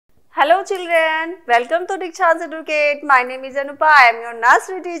Hello children, welcome to Dikshansh Educate. My name is Anupa, I am your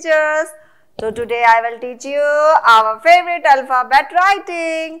nursery teacher. So today I will teach you our favorite alphabet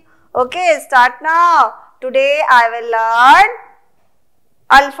writing. Okay, start now. Today I will learn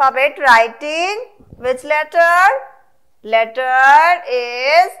alphabet writing. Which letter? Letter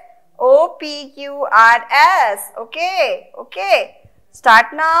is O-P-Q-R-S. Okay.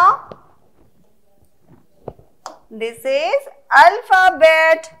 Start now. This is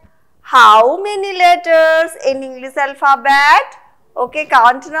alphabet. How many letters in English alphabet? Okay,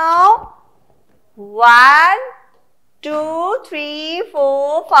 count now. 1, 2, 3,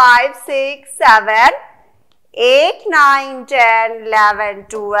 4, 5, 6, 7, 8, 9, 10, 11,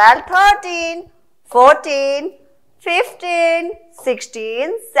 12, 13, 14, 15,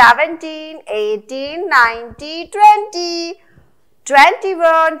 16, 17, 18, 19, 20,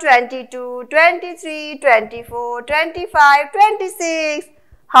 21, 22, 23, 24, 25, 26.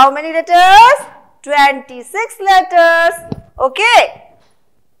 How many letters? 26 letters. Okay.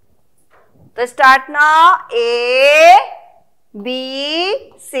 So start now. A,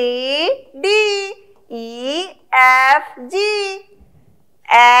 B, C, D, E, F, G,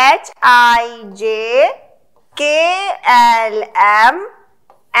 H, I, J, K, L, M,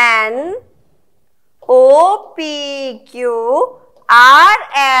 N, O, P, Q, R,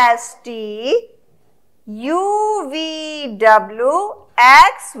 S, T, U, V, W,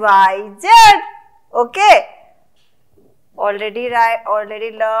 X, Y, Z. Okay. Already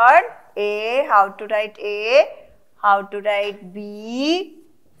learned A, how to write A, how to write B,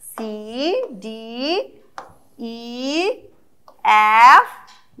 C, D, E, F,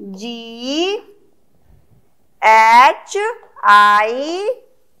 G, H, I,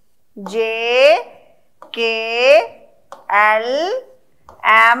 J, K, L,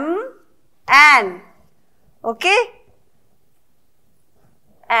 M, N. Okay.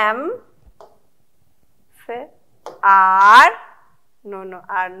 M, फिर R, no,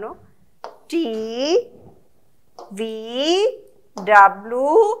 T, V,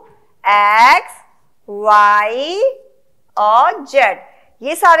 W, X, Y और Z.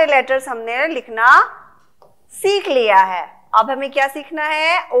 ये सारे letters हमने लिखना सीख लिया है. अब हमें क्या सीखना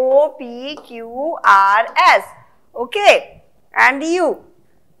है? O, P, Q, R, S. Okay and U.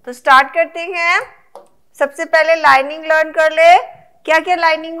 तो स्टार्ट करते हैं. सबसे पहले लाइनिंग लर्न कर ले. क्या क्या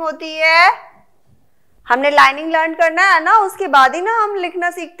लाइनिंग होती है? हमने लाइनिंग लर्न करना है ना, उसके बाद ही ना हम लिखना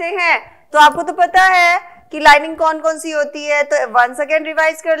सीखते हैं. तो आपको तो पता है कि लाइनिंग कौन कौन सी होती है. तो वन सेकेंड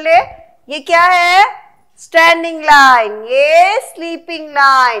रिवाइज कर ले. ये क्या है? स्टैंडिंग लाइन, ये स्लीपिंग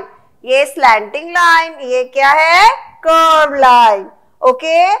लाइन, ये स्लैंटिंग लाइन, ये क्या है? Curve line.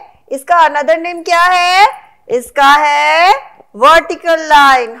 ओके. इसका अनदर नेम क्या है? इसका है वर्टिकल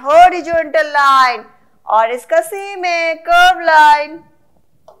लाइन, हॉरिजॉन्टल लाइन, और इसका सेम है कर्व लाइन.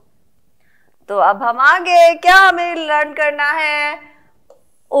 तो अब हम आगे क्या हमें लर्न करना है?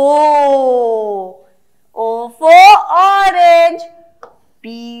 O for orange,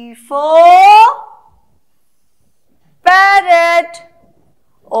 P for parrot,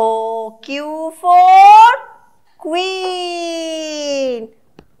 Q for queen,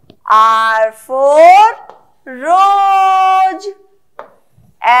 R for rose,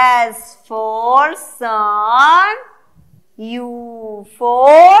 S for sun, U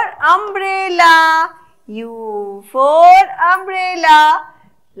for umbrella, U for umbrella.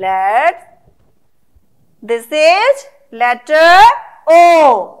 This is letter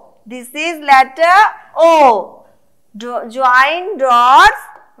O. This is letter O. Join dots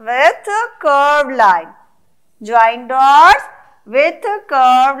with curved line. Join dots with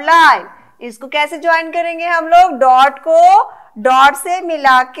curved line. इसको कैसे join करेंगे हम लोग? Dot co dot से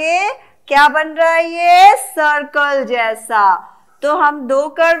मिला के क्या बन रहा है? ये सर्कल जैसा. तो हम दो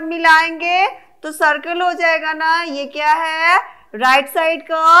कर्व मिलाएंगे तो सर्कल हो जाएगा ना. ये क्या है? Right side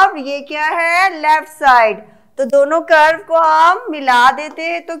curve. ये क्या है? Left side. तो दोनों कर्व को हम मिला देते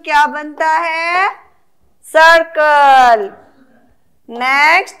हैं तो क्या बनता है? Circle.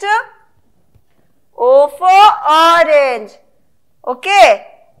 Next O for orange. Okay.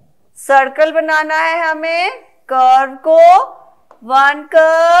 Circle बनाना है हमें. कर्व को one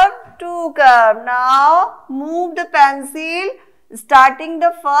curve, two curve. Now move the pencil starting the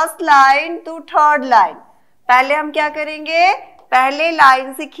first line to third line. पहले हम क्या करेंगे? पहले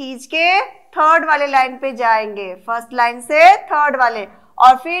लाइन से खींच के थर्ड वाले लाइन पे जाएंगे. फर्स्ट लाइन से थर्ड वाले,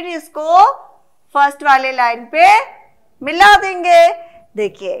 और फिर इसको फर्स्ट वाले लाइन पे मिला देंगे.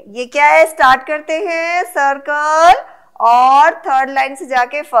 देखिए ये क्या है? स्टार्ट करते हैं सर्कल और थर्ड लाइन से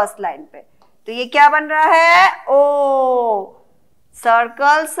जाके फर्स्ट लाइन पे. तो ये क्या बन रहा है? O.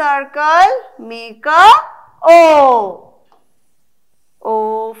 Circle, circle, make a O.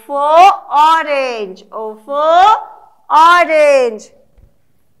 O for orange. O for orange.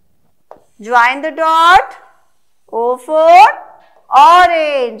 Join the dot. O for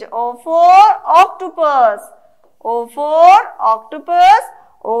orange. O for octopus. O for octopus.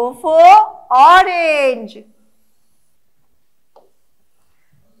 O for orange.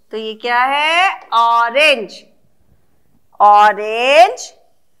 तो ये क्या है? ऑरेंज. ऑरेंज.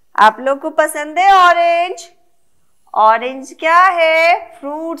 आप लोग को पसंद है ऑरेंज? ऑरेंज क्या है?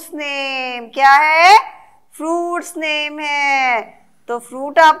 Fruits name. क्या है? फ्रूट्स नेम है. तो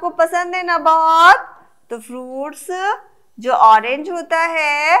फ्रूट आपको पसंद है ना बहुत? तो फ्रूट्स जो ऑरेंज होता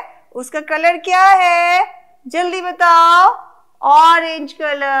है उसका कलर क्या है? जल्दी बताओ. Orange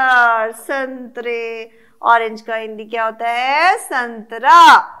colour. संतरे. ऑरेंज का हिंदी क्या होता है?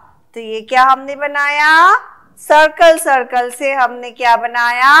 संतरा. तो ये क्या हमने बनाया? सर्कल. सर्कल से हमने क्या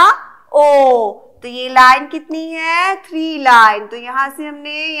बनाया? ओ. तो ये लाइन कितनी है? 3 लाइन. तो यहां से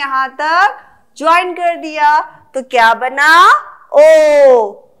हमने यहां तक ज्वाइन कर दिया. तो क्या बना?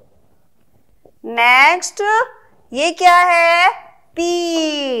 ओ. नेक्स्ट ये क्या है?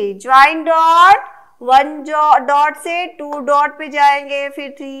 पी. Join dot. 1 डॉट से 2 डॉट पे जाएंगे,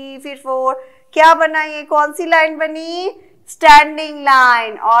 फिर 3, फिर 4. क्या बना? ये कौन सी लाइन बनी? Standing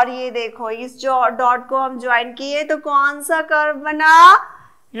line. और ये देखो इस डॉट को हम ज्वाइन किए तो कौन सा कर्व बना?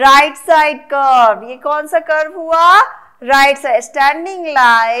 Right side curve. ये कौन सा कर्व हुआ? Right side. Standing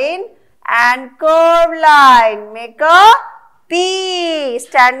line and curve line make a P.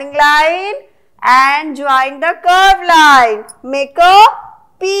 Standing line and join the curve line make a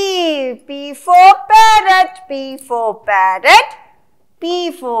P. P for parrot. P for parrot.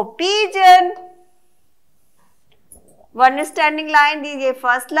 P for pigeon. One standing line, ये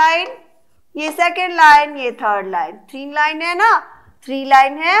first line, ये second line, ये third line. 3 line है ना? 3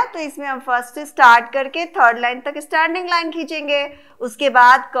 line है तो इसमें हम first से स्टार्ट करके थर्ड लाइन तक स्टैंडिंग लाइन खींचेंगे. उसके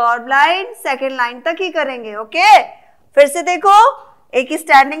बाद कर्व लाइन सेकेंड लाइन तक ही करेंगे. ओके. फिर से देखो. एक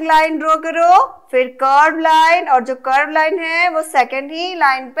स्टैंडिंग लाइन ड्रॉ करो, फिर कर्व लाइन, और जो कर्व लाइन है वो सेकेंड ही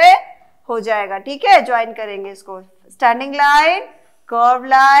लाइन पे हो जाएगा. ठीक है. ज्वाइन करेंगे इसको. Standing line, curve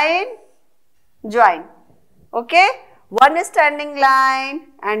line, join. Okay. One standing line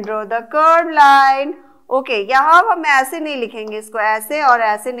and draw the curve line. Okay. यहाँ हम ऐसे नहीं लिखेंगे इसको, ऐसे और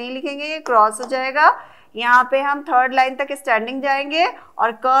ऐसे नहीं लिखेंगे, ये क्रॉस हो जाएगा. यहाँ पे हम थर्ड लाइन तक स्टैंडिंग जाएंगे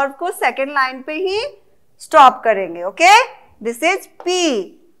और कर्व को सेकेंड लाइन पे ही स्टॉप करेंगे. Okay. This is P.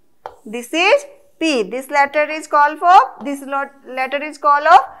 This is P. This letter is called for, this letter is called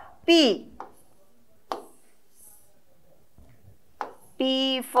off P.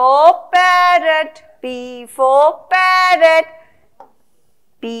 P for parrot. P for parrot.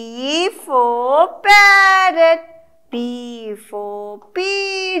 P for parrot. P for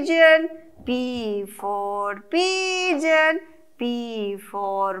pigeon. P for pigeon. P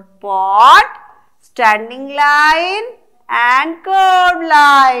for pot. Standing line and curve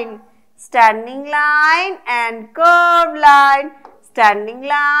line. Standing line and curve line. Standing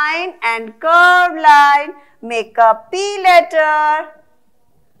line and curve line. Make a P letter.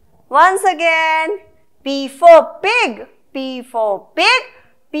 Once again, P for pig. P for pig.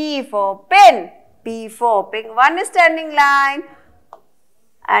 P for pen. P for pig. One standing line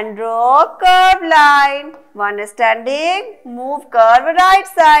and draw curve line. One standing, move curve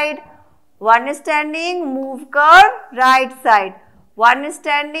right side. One standing, move curve right side. One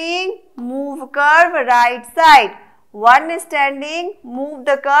standing, move curve right side. One standing, move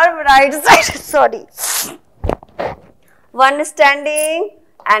the curve right side. Sorry. One standing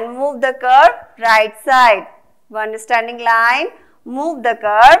and move the curve right side. One standing line, move the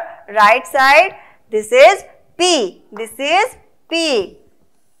curve right side. This is P. This is P.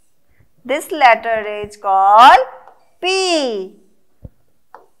 This letter is called P.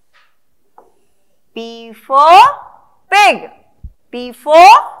 P for pig. P for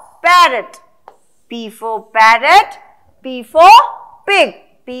parrot. P for parrot. P for pig.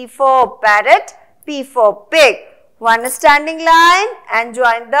 P for parrot. P for pig. One standing line and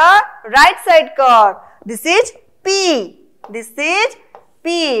join the right side curve. This is P. This is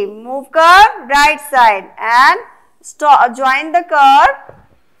P. Move curve right side and stop, join the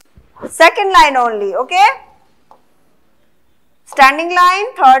curve. Second line only. Okay. Standing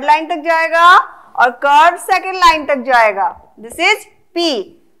line third line तक जाएगा और curve second line तक जाएगा. This is P.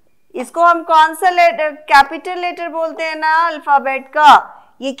 इसको हम कौन सा letter, capital letter बोलते हैं ना अल्फाबेट का.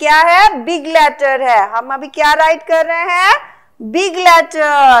 ये क्या है? बिग लेटर है. हम अभी क्या राइट कर रहे हैं? Big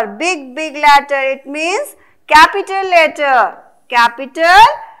letter. Big letter. It means capital letter. Capital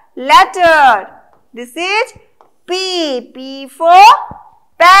letter. This is P. P for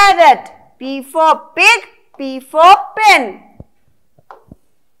parrot. P for pig. P for pen.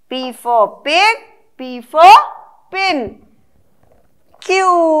 P for pig, P for pin. Q.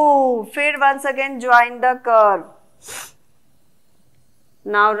 फिर once again join the curve.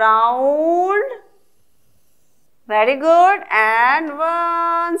 Now round. Very good. And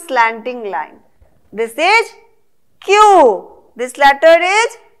one slanting line. This is Q. This letter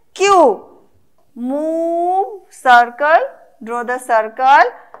is Q. Move circle. Draw the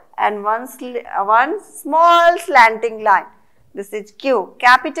circle and one small slanting line. This is Q.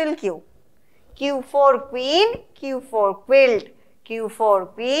 Capital Q. Q for queen. Q for quilt. Q for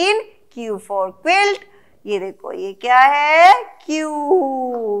queen. Q for quilt. ये देखो ये क्या है? Q.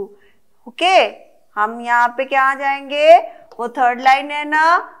 Okay हम यहाँ पे क्या आ जाएंगे? वो थर्ड लाइन है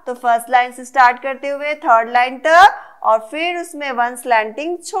ना, तो फर्स्ट लाइन से स्टार्ट करते हुए थर्ड लाइन तक और फिर उसमें वन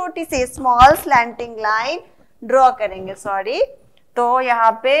स्लैंटिंग छोटी C small slanting line draw करेंगे. सॉरी, तो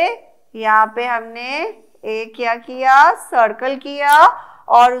यहाँ पे हमने एक क्या किया? सर्कल किया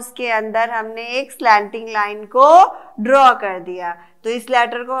और उसके अंदर हमने एक स्लैंटिंग लाइन को ड्रॉ कर दिया. तो इस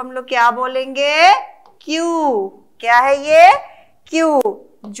लेटर को हम लोग क्या बोलेंगे? Q. क्या है ये? Q.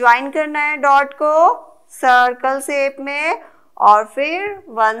 ज्वाइन करना है डॉट को सर्कल शेप में और फिर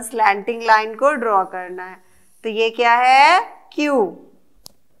वन स्लैंटिंग लाइन को ड्रॉ करना है. तो ये क्या है? Q.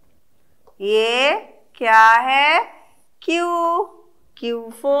 ये क्या है? Q. Q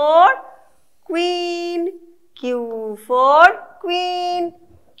for queen. Q for queen.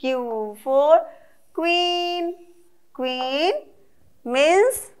 Q for queen. Queen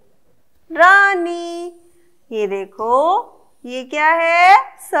means रानी. ये देखो ये क्या है?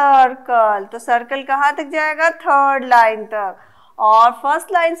 सर्कल. तो सर्कल कहाँ तक जाएगा? थर्ड लाइन तक और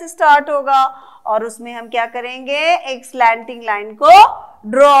फर्स्ट लाइन से स्टार्ट होगा और उसमें हम क्या करेंगे? एक स्लैंटिंग लाइन को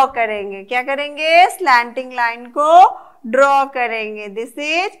ड्रॉ करेंगे. क्या करेंगे? स्लैंटिंग लाइन को ड्रॉ करेंगे. This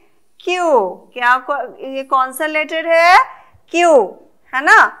is Q. क्या ये कौन सा लेटर है? Q है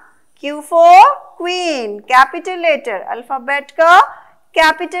ना. Q for queen, capital letter, alphabet का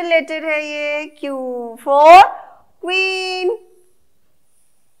कैपिटल लेटर है ये. Q for queen.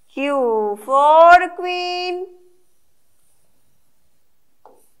 Q for queen.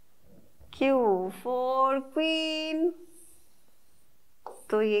 Q for queen.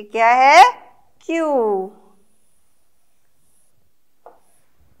 तो ये क्या है? Q.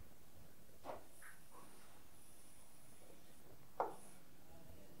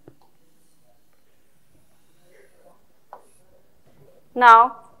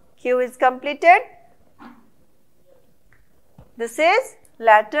 Now Q is completed. This is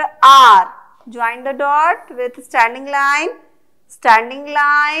letter R. Join the dot with standing line. Standing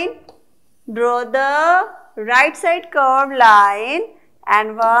line. Draw the right side curved line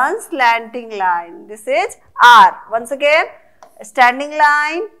and one slanting line. This is R. Once again, standing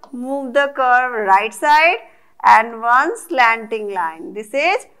line. Move the curve right side and one slanting line. This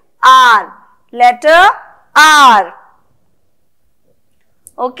is R. Letter R.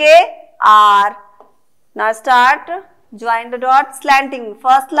 Okay, R. Now start. Join the dot slanting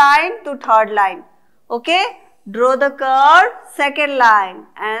first line to third line. Okay, draw the curve second line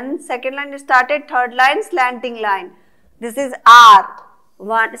and second line started, third line slanting line. This is R.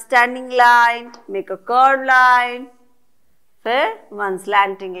 One standing line, make a curved line, then one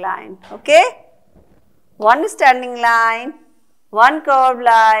slanting line. Okay, one standing line, one curved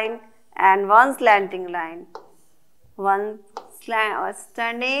line and one slanting line. One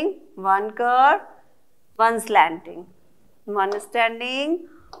standing, one curve, one slanting. One standing,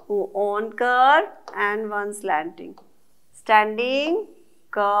 one curve and one slanting. Standing,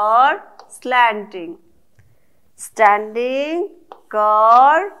 curve, slanting. Standing,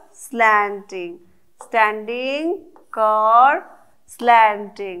 curve, slanting. Standing, curve,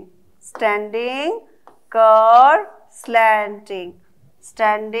 slanting. Standing, curve, slanting.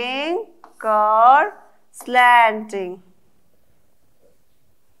 Standing, curve, slanting.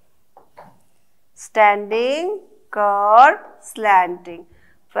 Standing, curve, slanting.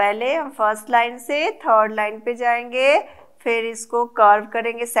 पहले हम first line से third line पे जाएंगे, फिर इसको curve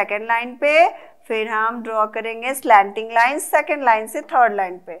करेंगे second line पे, फिर हम ड्रॉ करेंगे स्लैंटिंग लाइन सेकेंड लाइन से थर्ड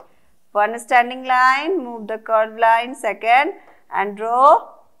लाइन पे. One standing line, move the curve line second and draw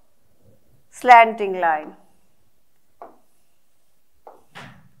slanting line.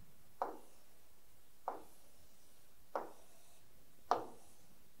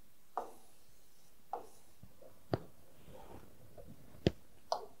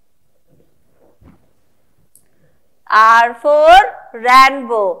 R for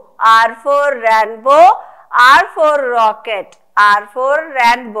rainbow, R for rainbow, R for rocket, R for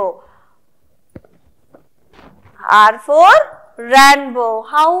rainbow, R for rainbow.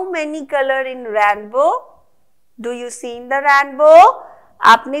 How many color in rainbow? Do you see in the rainbow?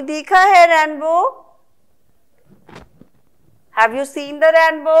 आपने देखा है rainbow? Have you seen the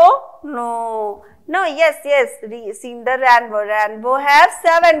rainbow? No. No, yes, seen the rainbow. Rainbow have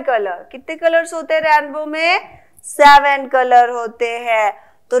 7 color. कितने colors होते हैं rainbow में? 7 color होते हैं.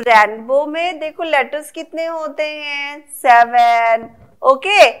 तो rainbow में देखो letters कितने होते हैं? 7.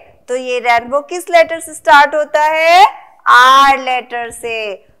 Okay. तो ये rainbow किस letter से start होता है? R letter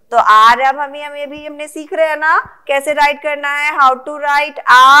से. तो R अब हमने सीख रहे हैं ना कैसे write करना है? How to write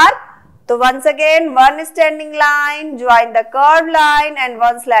R? So once again, one standing line, join the curved line and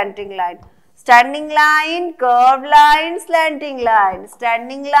one slanting line. Standing line, curved line, slanting line.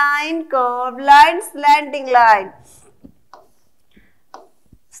 Standing line, curved line, slanting line.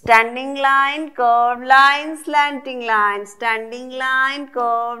 Standing line, curved line, slanting line. Standing line,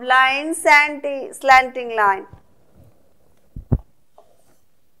 curved line, slanting line.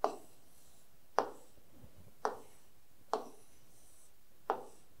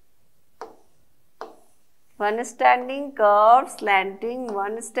 One standing, curved, slanting,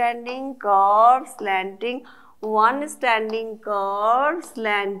 one standing, curved, slanting, one standing, curved,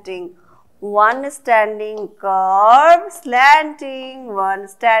 slanting, one standing, curved, slanting, one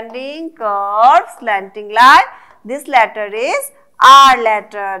standing, curved, slanting line. This letter is R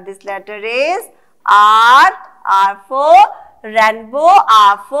letter. This letter is R. R for rainbow,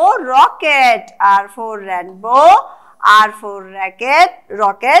 R for rocket, R for rainbow, R for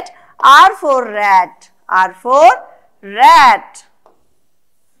rocket, R for rat. R for rat.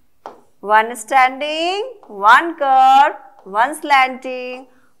 One standing, one curved, one slanting,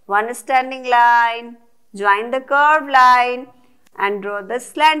 one standing line. Join the curved line and draw the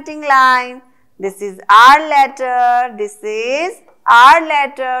slanting line. This is R letter. This is R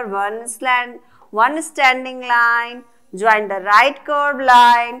letter. One standing line. Join the right curved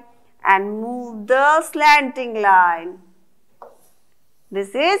line and move the slanting line.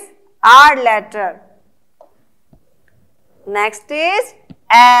 This is R letter. Next is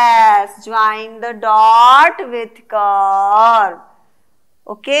S. Join the dot with curve.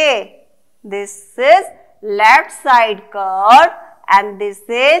 Okay. This is left side curve and this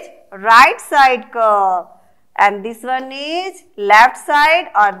is right side curve. And this one is left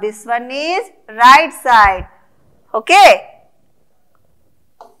side or this one is right side. Okay.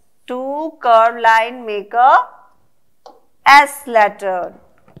 Two curved line make a S letter.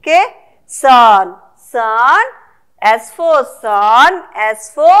 Okay. Sun. Sun. S for sun,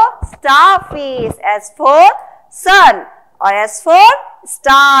 S for starfish, S for sun or S for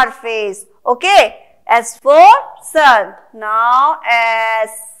starfish. Okay, S for sun. Now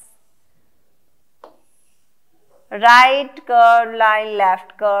S. Right curved line,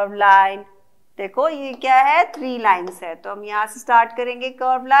 left curved line. देखो ये क्या है? 3 lines है. तो हम यहाँ से start करेंगे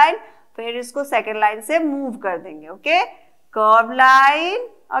कर्व लाइन, फिर इसको सेकेंड लाइन से मूव कर देंगे. Okay, curve line,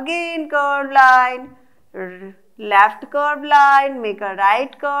 again curve line, left curved line, make a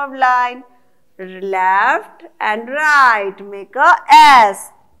right curved line, left and right, make a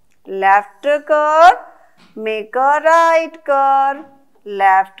S, left curve, make a right curve,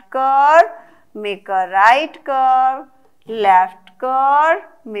 left curve, make a right curve, left curve,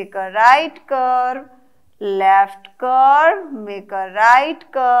 make a right curve, left curve, make a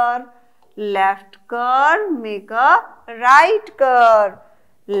right curve, left curve, make a right curve,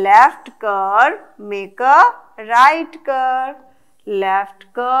 left curve, make a right curve, left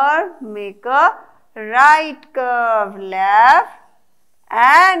curve, make a right curve, left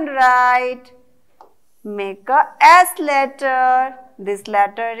and right, make a S letter. This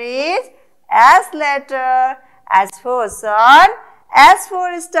letter is S letter. S for sun, S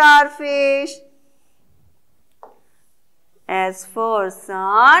for starfish, S for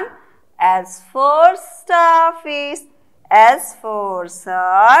sun, S for starfish, S for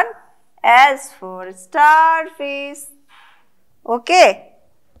sun, S for starfish. Okay,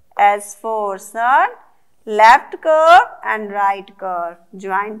 S for sun, left curve and right curve.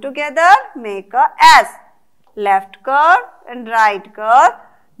 Join together, make a S. Left curve and right curve.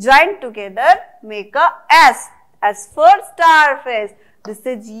 Join together, make a S. S for starfish. This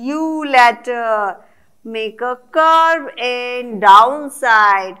is U letter. Make a curve in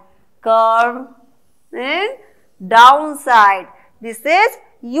downside. Curve in downside. This is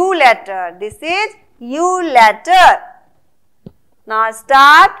U letter. This is U letter. Now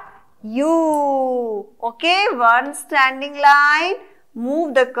start U. Okay, one standing line.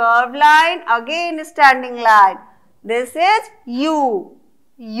 Move the curved line. Again standing line. This is U.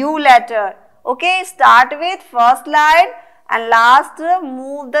 U letter. Okay, start with first line and last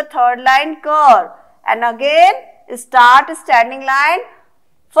move the third line curve. And again start standing line.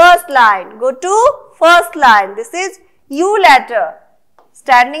 First line. Go to first line. This is U letter.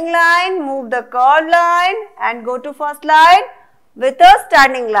 Standing line, move the curved line and go to first line with a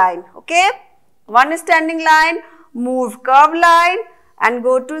standing line. Okay. One standing line, move curved line and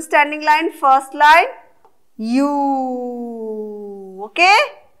go to standing line, first line, U. Okay.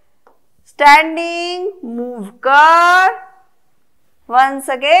 Standing, move curve. Once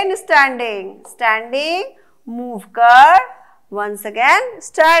again standing. Standing, move curve. Once again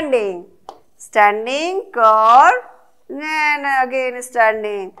standing. Standing, curve. And again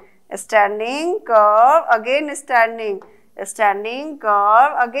standing. Standing, curve. Again standing. Standing,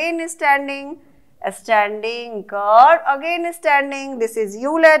 curve. Again standing. Standing, curve. Again standing. This is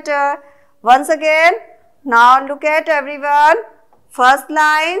U letter. Once again. Now look at everyone. First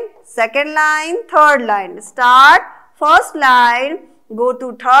line, second line, third line. Start first line, go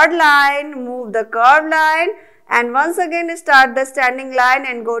to third line, move the curved line and once again start the standing line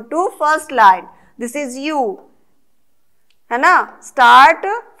and go to first line. This is U. है ना? Start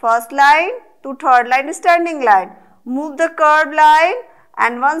first line to third line standing line. Move the curved line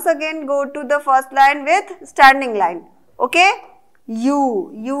and once again go to the first line with standing line. Okay?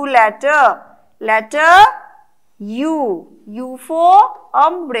 U. U letter. Letter U. U for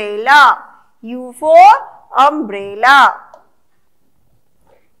umbrella. U for umbrella.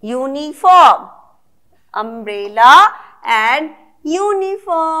 Uniform. Umbrella and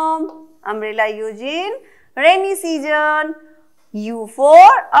uniform. Umbrella used in rainy season. U for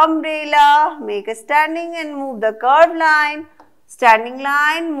umbrella. Make a standing and move the curved line. Standing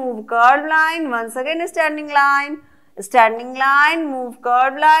line, move curved line. Once again standing line. Standing line, move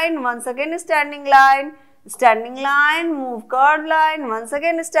curved line. Once again standing line. Standing line, move curved line. Once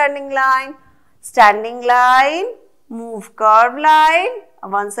again standing line. Standing line, move curved line.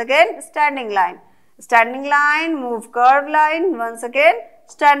 Once again standing line. Standing line, move curved line. Once again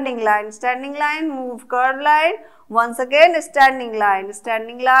standing line. Standing line, move curved line. Once again standing line.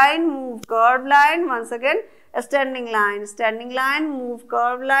 Standing line, move curved line. Once again standing line. Standing line, move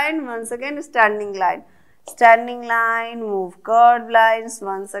curved line. Once again standing line. Standing line, move curved lines.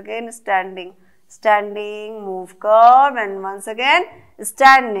 Once again standing. Standing, move curve and once again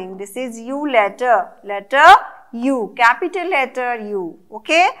standing. This is U letter. Letter U. Capital letter U.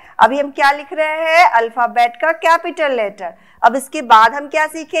 Okay? अभी हम क्या लिख रहे हैं? Alphabet का capital letter. अब इसके बाद हम क्या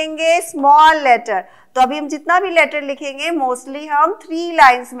सीखेंगे? Small letter. तो अभी हम जितना भी लेटर लिखेंगे मोस्टली हम 3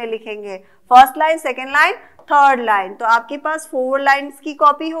 लाइन्स में लिखेंगे. First line, second line, third line. तो आपके पास 4 लाइन्स की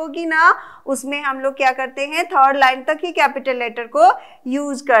कॉपी होगी ना, उसमें हम लोग क्या करते हैं? थर्ड लाइन तक ही कैपिटल लेटर को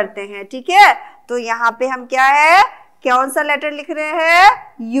यूज करते हैं. ठीक है? तो यहाँ पे हम क्या है? कौन सा लेटर लिख रहे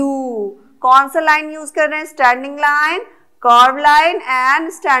हैं? यू. कौन सा लाइन यूज कर रहे हैं? Standing line, curve line and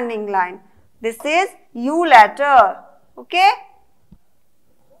standing line. This is you later. Okay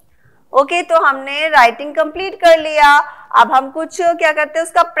okay. तो हमने राइटिंग कंप्लीट कर लिया. अब हम कुछ क्या करते हैं?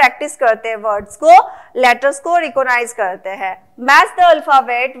 उसका प्रैक्टिस करते हैं. वर्ड्स को, लेटर्स को रिकॉग्नाइज करते हैं. Match the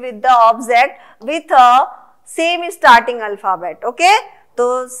alphabet with the object with a same starting alphabet. Okay. तो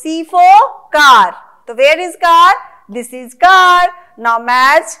C for car. तो where is car? This is car. Now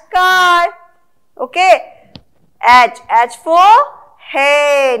match car. Okay. H for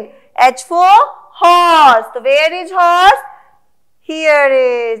hen. H for horse. तो where is horse? Here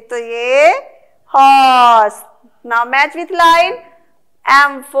is. तो ये horse. Now match with line.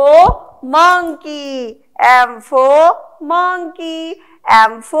 M for monkey. M for monkey.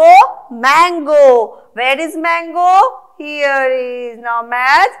 M for mango. Where is mango? Here is. Now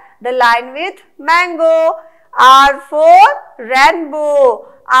match the line with mango. R for rainbow.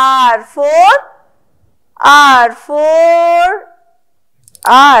 R for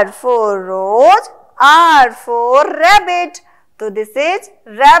rose. R for rabbit. So this is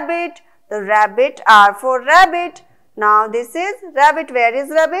rabbit. The rabbit. R for rabbit. Now this is rabbit. Where is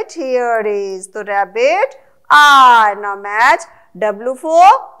rabbit? Here is. So rabbit. R. Now match. W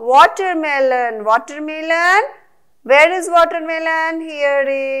for watermelon. Watermelon. Where is watermelon? Here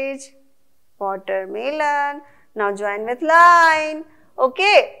is watermelon. Now join with line.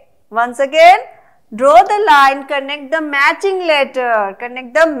 Okay. Once again, draw the line, connect the matching letter.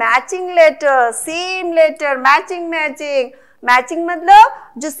 Connect the matching letter. Same letter. Matching. Matching मतलब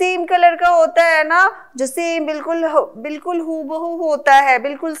जो same colour का होता है ना, जो same बिल्कुल हूबहू होता है,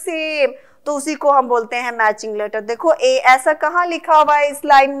 बिल्कुल सेम, तो उसी को हम बोलते हैं मैचिंग लेटर. देखो ए ऐसा कहाँ लिखा हुआ है इस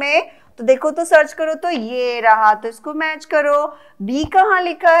लाइन में? तो देखो तो सर्च करो तो ये रहा, तो इसको मैच करो. बी कहाँ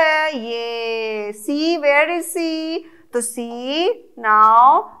लिखा है? ये. सी, वेयर इज सी? तो सी.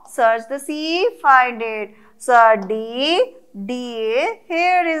 Now search the C, find it. Search D,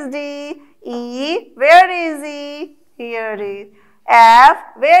 here is D. E, where is E? Here is. F,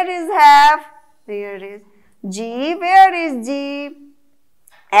 where is F? Here is. G, where is G?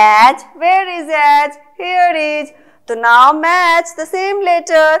 H, where is H? Here is. So now match the same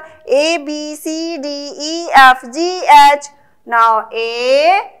letter A, B, C, D, E, F, G, H. Now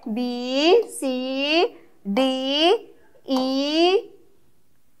A, B, C, D, E,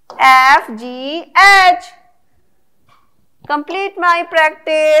 F, G, H. Complete my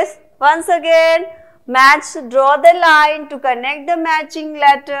practice. Once again, match, draw the line to connect the matching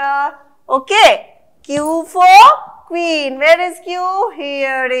letter. Okay. Q for Queen. Where is Q?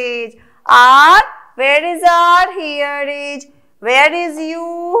 Here is. R. Where is R? Here is. Where is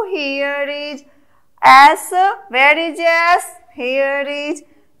U? Here is. S. Where is S? Here is.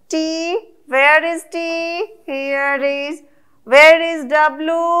 T. Where is T? Here is. Where is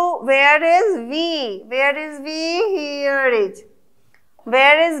W? Where is V? Where is V? Here is.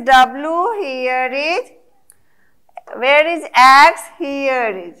 Where is W? Here is. Where is X?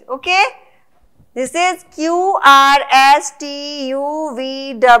 Here is. Okay. This is Q, R, S, T, U,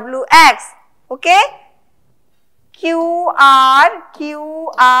 V, W, X. Okay. Q, R,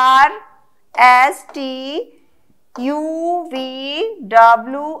 S, T, U, V,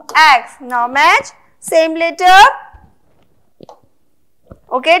 W, X. Now match. Same letter.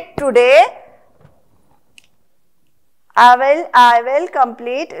 Okay. Today we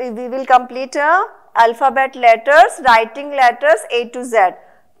will complete alphabet letters, writing letters A to Z.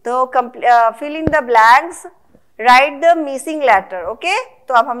 तो fill in the blanks, write the missing letter. Okay?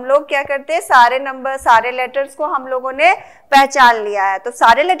 तो अब हम लोग क्या करते हैं, सारे number, सारे लेटर्स को हम लोगों ने पहचान लिया है. तो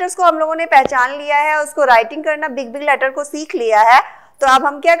सारे लेटर्स को हम लोगों ने पहचान लिया है, उसको राइटिंग करना, बिग बिग लेटर को सीख लिया है. तो अब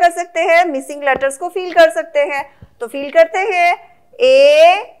हम क्या कर सकते हैं, मिसिंग लेटर्स को फिल कर सकते हैं. तो फिल करते हैं.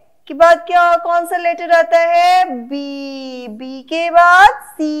 ए के बाद क्या, कौन सा लेटर आता है? बी. बी के बाद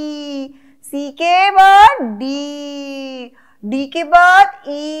सी. सी के बाद डी. डी के बाद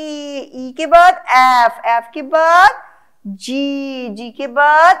ई. ई के बाद एफ. एफ के बाद जी. जी के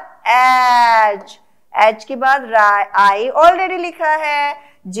बाद एच. एच के बाद आई ऑलरेडी लिखा है.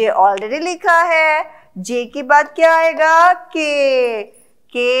 जे ऑलरेडी लिखा है. जे के बाद क्या आएगा? के.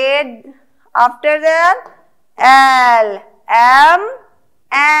 के after that L. M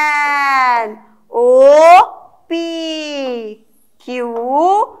N. O P. Q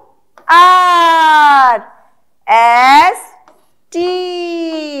R. S T,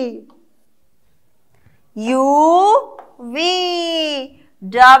 U, V,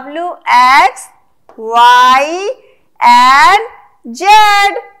 W, X, Y, and Z.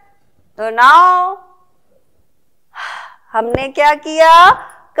 तो now हमने क्या किया?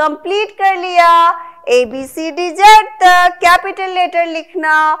 कंप्लीट कर लिया. A, B, C, D, Z तक कैपिटल लेटर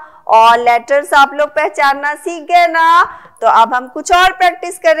लिखना और लेटर्स आप लोग पहचानना सीख गए ना. तो अब हम कुछ और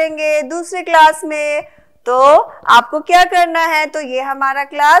प्रैक्टिस करेंगे दूसरे क्लास में. तो आपको क्या करना है, तो ये हमारा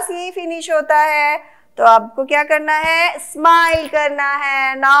क्लास यही फिनिश होता है. तो आपको क्या करना है? स्माइल करना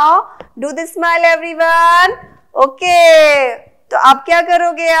है. Now do the smile everyone. Okay. तो आप क्या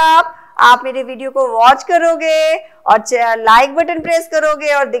करोगे, आप मेरे वीडियो को वॉच करोगे और लाइक बटन प्रेस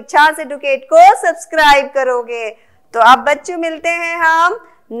करोगे और दीक्षांश एडुकेट को सब्सक्राइब करोगे. तो अब बच्चों मिलते हैं हम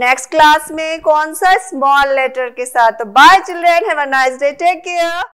नेक्स्ट क्लास में, कौन सा? स्मॉल लेटर के साथ. तो bye children, have a nice day, take care.